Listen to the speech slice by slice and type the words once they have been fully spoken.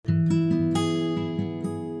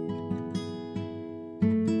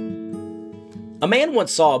A man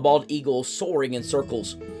once saw a bald eagle soaring in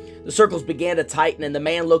circles. The circles began to tighten, and the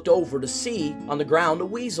man looked over to see on the ground a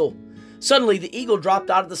weasel. Suddenly, the eagle dropped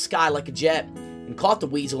out of the sky like a jet and caught the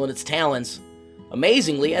weasel in its talons.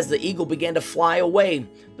 Amazingly, as the eagle began to fly away,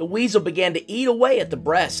 the weasel began to eat away at the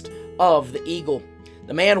breast of the eagle.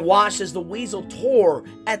 The man watched as the weasel tore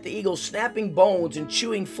at the eagle, snapping bones and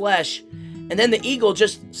chewing flesh. And then the eagle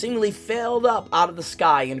just seemingly fell up out of the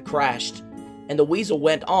sky and crashed. And the weasel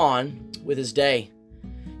went on with his day.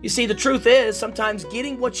 You see, the truth is, sometimes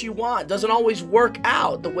getting what you want doesn't always work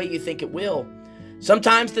out the way you think it will.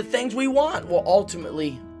 Sometimes the things we want will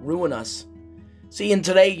ultimately ruin us. See, in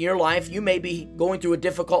today, in your life, you may be going through a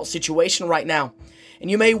difficult situation right now,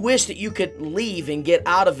 and you may wish that you could leave and get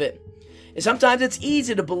out of it. And sometimes it's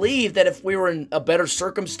easy to believe that if we were in a better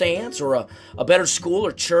circumstance or a better school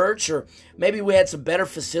or church, or maybe we had some better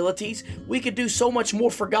facilities, we could do so much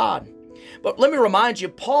more for God. But let me remind you,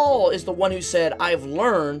 Paul is the one who said, I have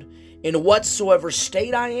learned in whatsoever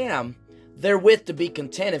state I am, therewith to be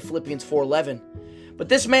content, in Philippians 4:11. But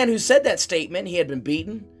this man who said that statement, he had been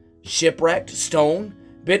beaten, shipwrecked, stoned,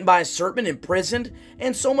 bitten by a serpent, imprisoned,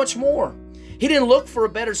 and so much more. He didn't look for a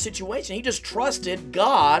better situation. He just trusted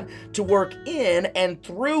God to work in and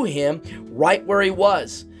through him right where he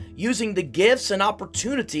was, using the gifts and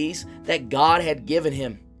opportunities that God had given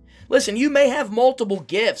him. Listen, you may have multiple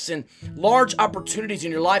gifts and large opportunities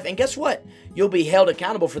in your life, and guess what? You'll be held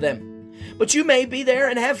accountable for them. But you may be there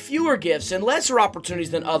and have fewer gifts and lesser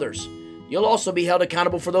opportunities than others. You'll also be held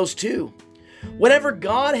accountable for those too. Whatever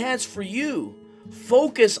God has for you,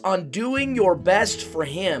 focus on doing your best for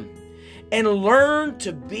Him and learn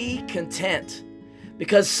to be content.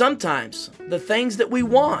 Because sometimes the things that we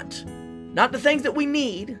want, not the things that we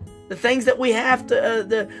need, the things that we have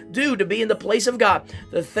to do to be in the place of God,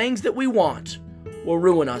 the things that we want will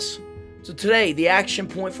ruin us. So today, the action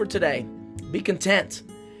point for today, be content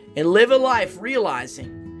and live a life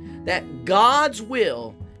realizing that God's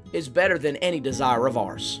will is better than any desire of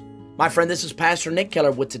ours. My friend, this is Pastor Nick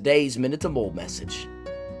Keller with today's Minute to Mold message.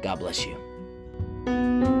 God bless you.